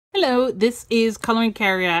Hello, this is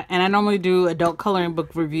ColoringKaria, and I normally do adult coloring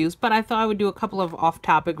book reviews, but I thought I would do a couple of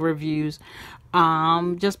off-topic reviews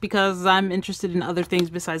just because I'm interested in other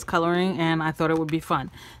things besides coloring, and I thought it would be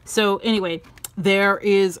fun. So anyway, there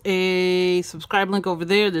is a subscribe link over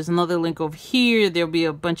there. There's another link over here. There'll be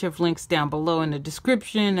a bunch of links down below in the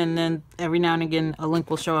description, and then every now and again a link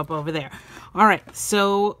will show up over there. All right,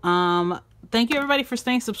 so thank you everybody for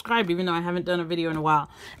staying subscribed, even though I haven't done a video in a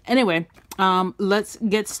while. Anyway, let's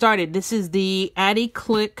get started. This is the Addi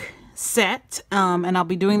Click set, and I'll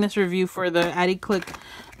be doing this review for the Addi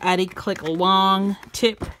Click long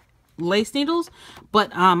tip lace needles,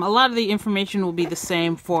 but a lot of the information will be the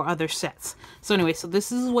same for other sets. So anyway, so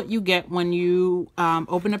this is what you get when you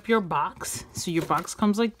open up your box. So your box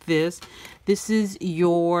comes like this. This is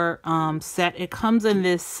your set. It comes in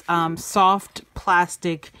this soft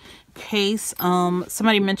plastic case.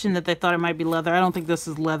 Somebody mentioned that they thought it might be leather. I don't think this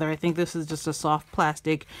is leather. I think this is just a soft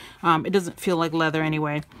plastic. It doesn't feel like leather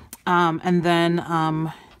anyway. And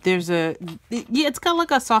then there's it's got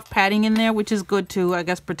like a soft padding in there, which is good to, I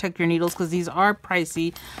guess, protect your needles, because these are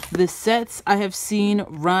pricey. The sets I have seen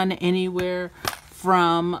run anywhere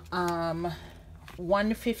from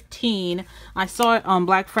 $115. I saw it on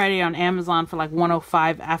Black Friday on Amazon for like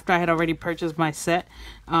 $105 after I had already purchased my set.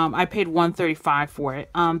 I paid $135 for it.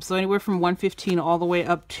 So anywhere from $115 all the way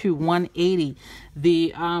up to $180.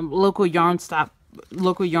 The local yarn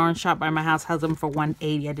shop by my house has them for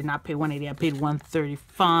 $180. I did not pay $180. I paid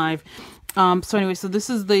 $135. So anyway, so this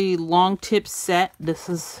is the long tip set. This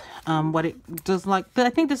is what it does. Like,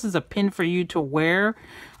 I think this is a pin for you to wear.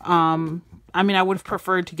 I mean, I would have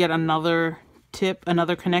preferred to get another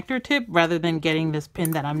connector tip rather than getting this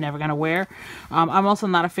pin that I'm never going to wear. I'm also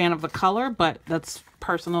not a fan of the color, but that's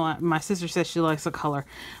personal. My sister says she likes the color.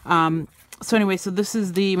 So anyway, so this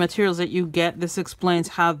is the materials that you get. This explains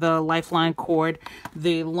how the lifeline cord,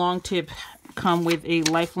 the long tip come with a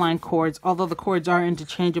lifeline cords, although the cords are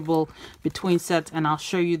interchangeable between sets, and I'll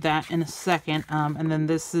show you that in a second. And then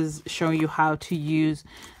this is showing you how to use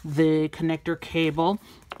the connector cable.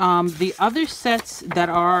 The other sets that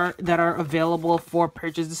are available for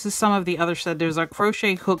purchase, this is some of the other set. There's a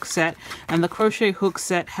crochet hook set, and the crochet hook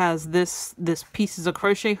set has this pieces of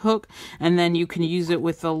crochet hook, and then you can use it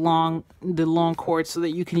with the long cord so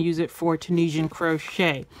that you can use it for Tunisian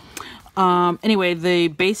crochet. Anyway, the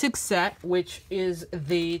basic set, which is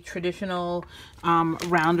the traditional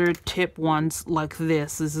rounder tip ones like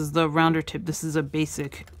this. This is the rounder tip. This is a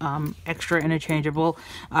basic extra interchangeable.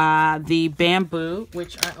 The bamboo,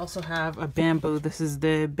 which I also have a bamboo. This is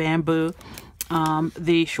the bamboo.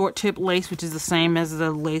 The short tip lace, which is the same as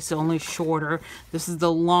the lace, only shorter. This is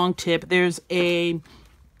the long tip. There's a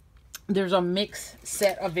mix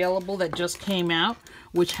set available that just came out,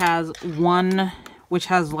 which has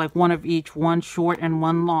like one of each, one short and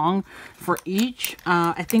one long for each.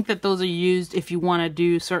 I think that those are used if you want to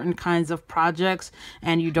do certain kinds of projects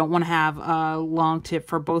and you don't want to have a long tip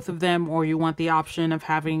for both of them, or you want the option of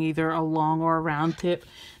having either a long or a round tip.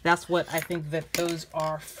 That's what I think that those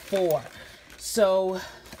are for. So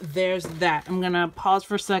there's that. I'm gonna pause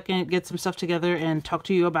for a second, get some stuff together, and talk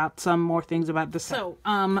to you about some more things about this. So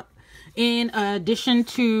in addition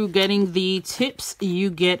to getting the tips, you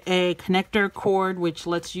get a connector cord, which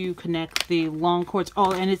lets you connect the long cords.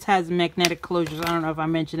 Oh, and it has magnetic closures. I don't know if I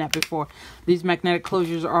mentioned that before. These magnetic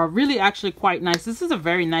closures are really actually quite nice. This is a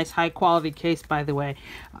very nice high quality case, by the way.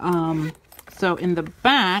 So in the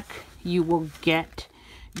back, you will get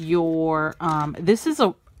your, this is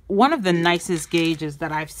one of the nicest gauges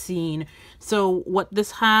that I've seen. So what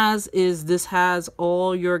this has is, this has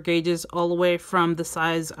all your gauges all the way from the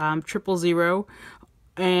size 000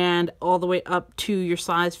 and all the way up to your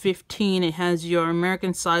size 15. It has your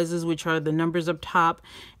American sizes, which are the numbers up top,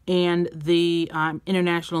 and the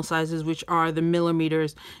international sizes, which are the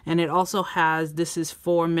millimeters. And it also has, this is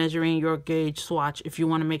for measuring your gauge swatch if you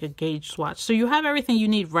want to make a gauge swatch. So you have everything you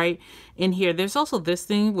need right in here. There's also this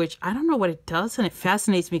thing, which I don't know what it does, and it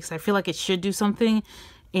fascinates me because I feel like it should do something,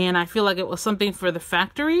 and I feel like it was something for the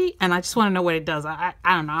factory, and I just want to know what it does. I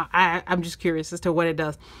don't know. I'm just curious as to what it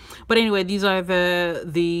does. But anyway, these are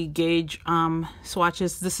the gauge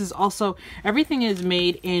swatches. This is also, everything is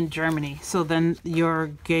made in Germany. So then your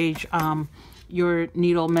gauge, your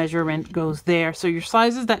needle measurement goes there. So your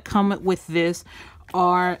sizes that come with this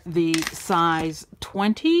are the size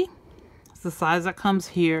 20. It's the size that comes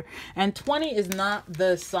here. And 20 is not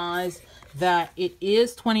the size that it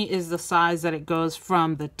is. 20 is the size that it goes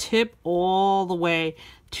from the tip all the way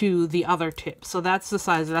to the other tip. So that's the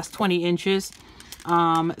size. That's 20 inches.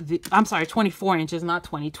 I'm sorry, 24 inches, not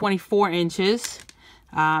 20. 24 inches.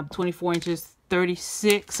 24 inches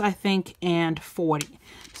 36, I think, and 40.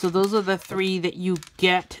 So those are the 3 that you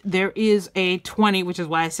get. There is a 20, which is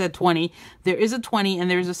why I said 20. There is a 20 and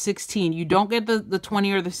there's a 16. You don't get the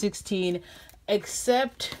 20 or the 16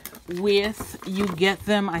 except with, you get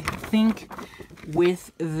them, I think,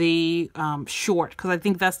 with the short, because I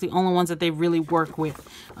think that's the only ones that they really work with.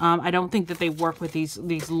 I don't think that they work with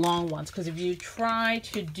these long ones, because if you try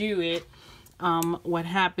to do it, what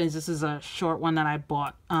happens, this is a short one that I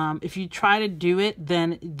bought. If you try to do it,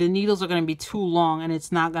 then the needles are going to be too long and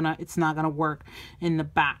it's not gonna work in the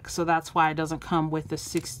back. So that's why it doesn't come with the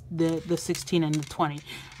 16 and the 20.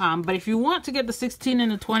 But if you want to get the 16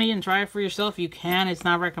 and the 20 and try it for yourself, you can. It's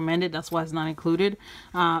not recommended. That's why it's not included.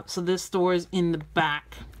 So this stores in the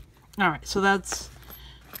back. All right. So that's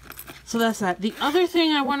that. The other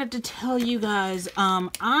thing I wanted to tell you guys,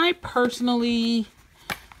 I personally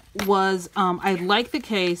was I like the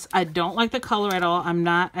case. I don't like the color at all.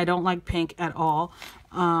 I don't like pink at all.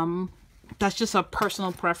 That's just a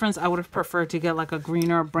personal preference. I would have preferred to get like a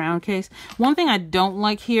green or a brown case. One thing I don't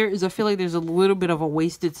like here is I feel like there's a little bit of a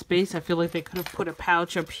wasted space. I feel like they could have put a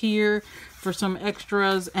pouch up here for some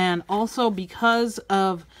extras, and also because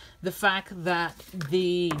of the fact that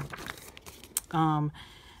the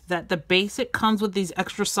basic comes with these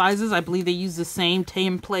extra sizes. I believe they use the same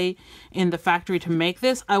template in the factory to make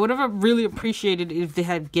this. I would have really appreciated if they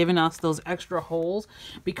had given us those extra holes,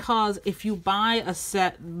 because if you buy a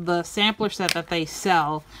set, the sampler set that they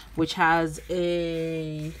sell, which has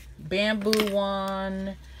a bamboo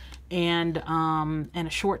one and a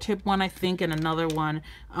short tip one, I think, and another one,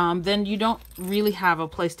 then you don't really have a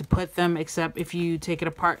place to put them except if you take it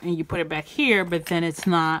apart and you put it back here, but then it's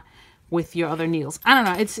not with your other needles. I don't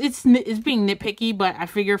know. It's being nitpicky, but I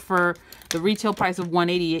figure for the retail price of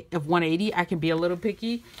 180, I can be a little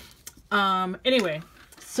picky. Anyway,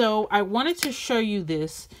 so I wanted to show you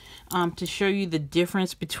this, to show you the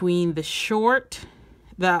difference between the short,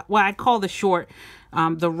 what I call the short,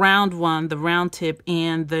 the round one, the round tip,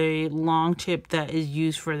 and the long tip that is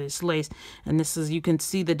used for this lace. And this is, you can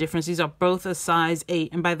see the difference. These are both a size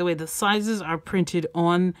 8. And by the way, the sizes are printed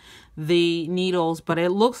on the needles, but it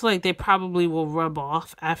looks like they probably will rub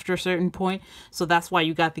off after a certain point. So that's why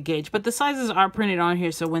you got the gauge. But the sizes are printed on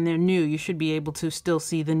here, so when they're new, you should be able to still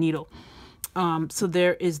see the needle. So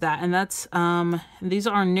there is that. And that's, these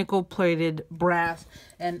are nickel plated brass.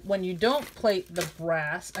 And when you don't plate the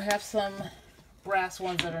brass, I have some brass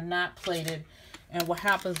ones that are not plated, and what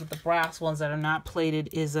happens with the brass ones that are not plated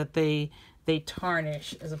is that they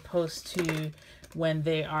tarnish, as opposed to when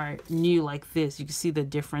they are new like this. You can see the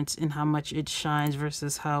difference in how much it shines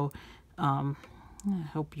versus how I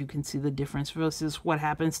hope you can see the difference versus what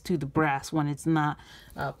happens to the brass when it's not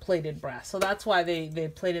plated brass. So that's why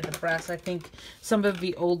they plated the brass. I think some of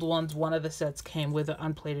the old ones, one of the sets came with an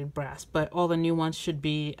unplated brass, but all the new ones should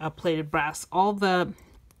be plated brass. All the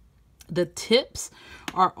tips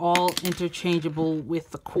are all interchangeable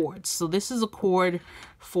with the cords. So this is a cord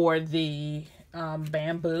for the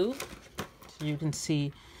bamboo. So you can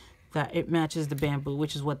see that it matches the bamboo,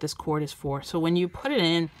 which is what this cord is for. So when you put it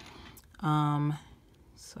in,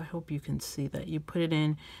 so I hope you can see that. You put it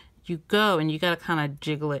in, you go, and you got to kind of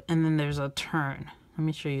jiggle it, and then there's a turn. Let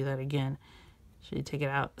me show you that again. So you take it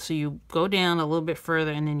out. So you go down a little bit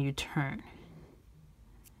further, and then you turn.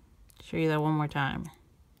 Show you that one more time.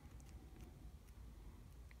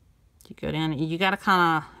 You go down, and you got to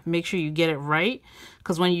kind of make sure you get it right,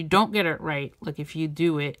 because when you don't get it right, like if you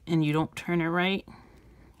do it and you don't turn it right,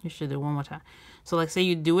 you should do it one more time. So like say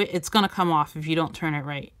you do it, it's going to come off if you don't turn it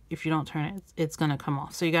right. If you don't turn it, it's going to come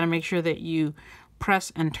off. So you got to make sure that you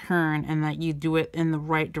press and turn and that you do it in the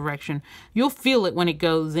right direction. You'll feel it when it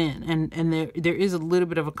goes in, and there is a little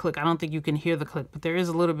bit of a click. I don't think you can hear the click, but there is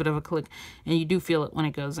a little bit of a click, and you do feel it when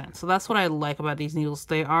it goes in. So that's what I like about these needles.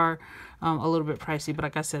 They are a little bit pricey, but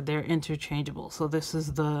like I said, they're interchangeable. So this is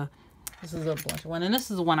a blunt one, and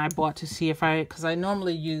this is the one I bought to see if because I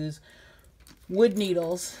normally use wood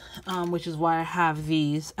needles, which is why I have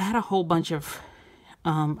these. I had a whole bunch of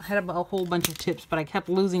tips, but I kept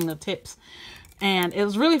losing the tips. And it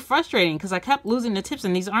was really frustrating because I kept losing the tips,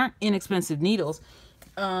 and these aren't inexpensive needles.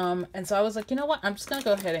 And so I was like, you know what? I'm just going to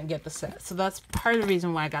go ahead and get the set. So that's part of the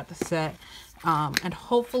reason why I got the set. And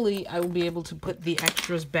hopefully I will be able to put the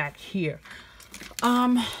extras back here.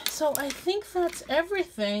 So I think that's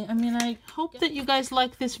everything. I mean, I hope that you guys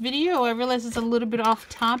like this video. I realize it's a little bit off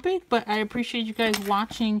topic, but I appreciate you guys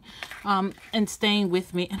watching, and staying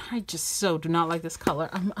with me. And I just so do not like this color.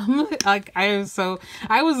 I'm like, I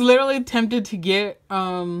was literally tempted to get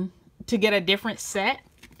a different set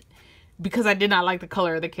because I did not like the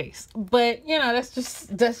color of the case. But you know, that's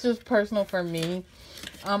just personal for me.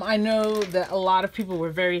 I know that a lot of people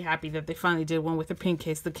were very happy that they finally did one with a pink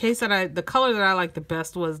case. The color that I liked the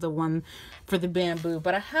best was the one for the bamboo,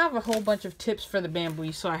 but I have a whole bunch of tips for the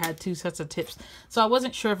bamboo, so I had 2 sets of tips. So I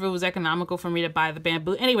wasn't sure if it was economical for me to buy the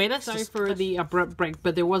bamboo. Anyway, that's sorry for the abrupt break,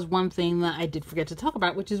 but there was one thing that I did forget to talk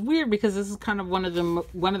about, which is weird because this is kind of one of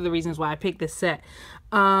the reasons why I picked this set.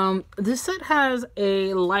 This set has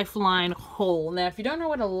a lifeline hole. Now, if you don't know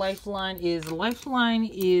what a lifeline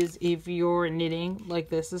is if you're knitting like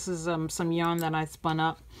this is some yarn that I spun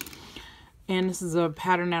up, and this is a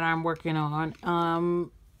pattern that I'm working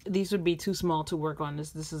on. These would be too small to work on.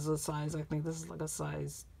 This is a size, I think this is like a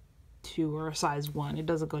size 2 or a size 1. It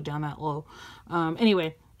doesn't go down that low.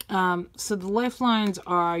 Anyway, so the lifelines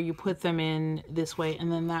are, you put them in this way,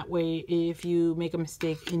 and then that way if you make a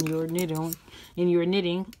mistake in your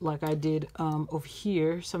knitting like I did over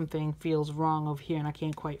here, something feels wrong over here and I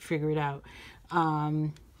can't quite figure it out,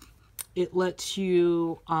 it lets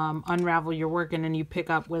you unravel your work, and then you pick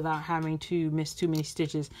up without having to miss too many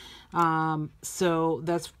stitches. So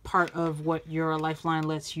that's part of what your lifeline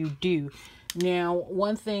lets you do. Now,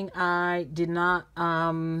 one thing I did not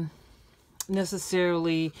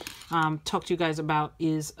necessarily talk to you guys about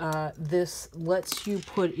is this lets you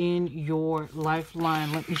put in your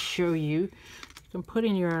lifeline. Let me show you. You can put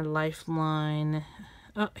in your lifeline.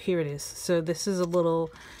 Oh, here it is. So this is a little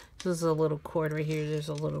cord right here. There's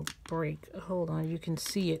a little break. Hold on, you can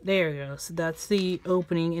see it. There you go. So that's the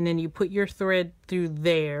opening, and then you put your thread through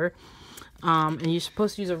there. And you're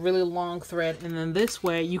supposed to use a really long thread, and then this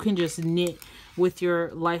way you can just knit with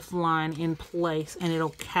your lifeline in place, and it'll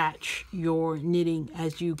catch your knitting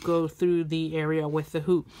as you go through the area with the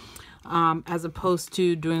hoop, as opposed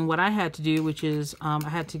to doing what I had to do, which is I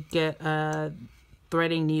had to get a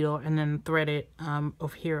threading needle and then thread it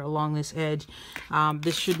over here along this edge.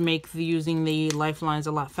 This should make using the lifelines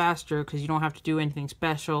a lot faster because you don't have to do anything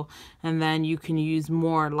special, and then you can use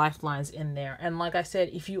more lifelines in there. And like I said,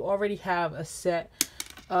 if you already have a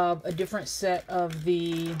different set of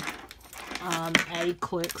the Addi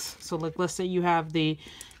Clicks, so like let's say you have the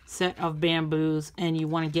set of bamboos and you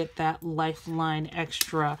want to get that lifeline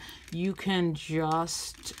extra, you can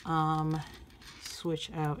just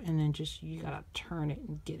switch out, and then you gotta turn it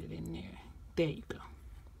and get it in there. There you go.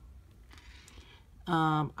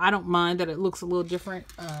 I don't mind that it looks a little different,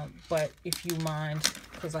 but if you mind,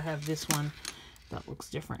 because I have this one that looks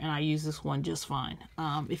different and I use this one just fine,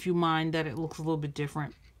 if you mind that it looks a little bit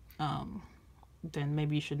different, then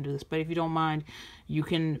maybe you shouldn't do this. But if you don't mind, you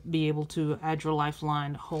can be able to add your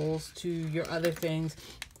lifeline holes to your other things.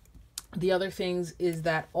 The other things is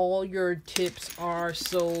that all your tips are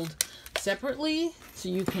sold separately, so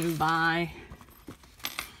you can buy,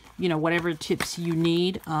 you know, whatever tips you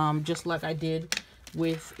need, just like I did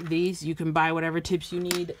with these. You can buy whatever tips you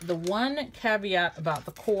need. The one caveat about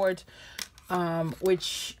the cord,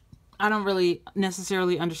 which I don't really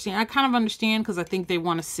necessarily understand. I kind of understand because I think they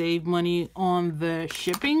want to save money on the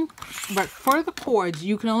shipping, but for the cords,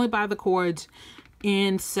 you can only buy the cords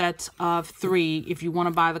in sets of 3 if you want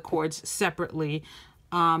to buy the cords separately.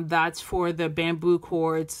 That's for the bamboo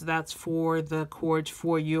cords, that's for the cords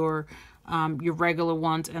for your regular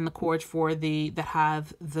ones, and the cords for that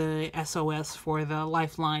have the SOS for the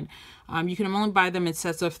lifeline. You can only buy them in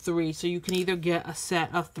sets of 3, so you can either get a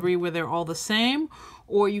set of 3 where they're all the same,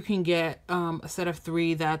 or you can get a set of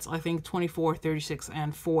 3 that's, I think, 24, 36,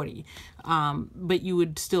 and 40. But you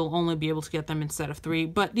would still only be able to get them in set of 3.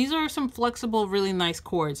 But these are some flexible, really nice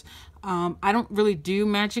cords. I don't really do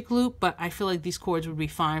magic loop, but I feel like these cords would be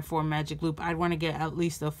fine for magic loop. I'd want to get at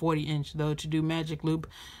least a 40-inch though to do magic loop.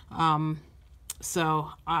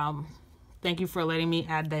 Thank you for letting me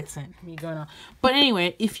add that in. But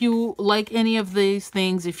anyway, if you like any of these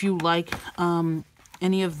things, if you like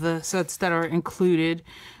any of the sets that are included,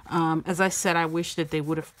 as I said, I wish that they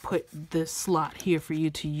would have put this slot here for you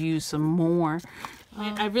to use some more.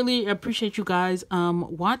 I really appreciate you guys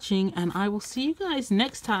watching, and I will see you guys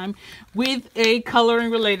next time with a coloring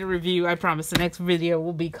related review. I promise the next video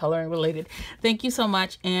will be coloring related. Thank you so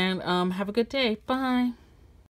much, and have a good day. Bye.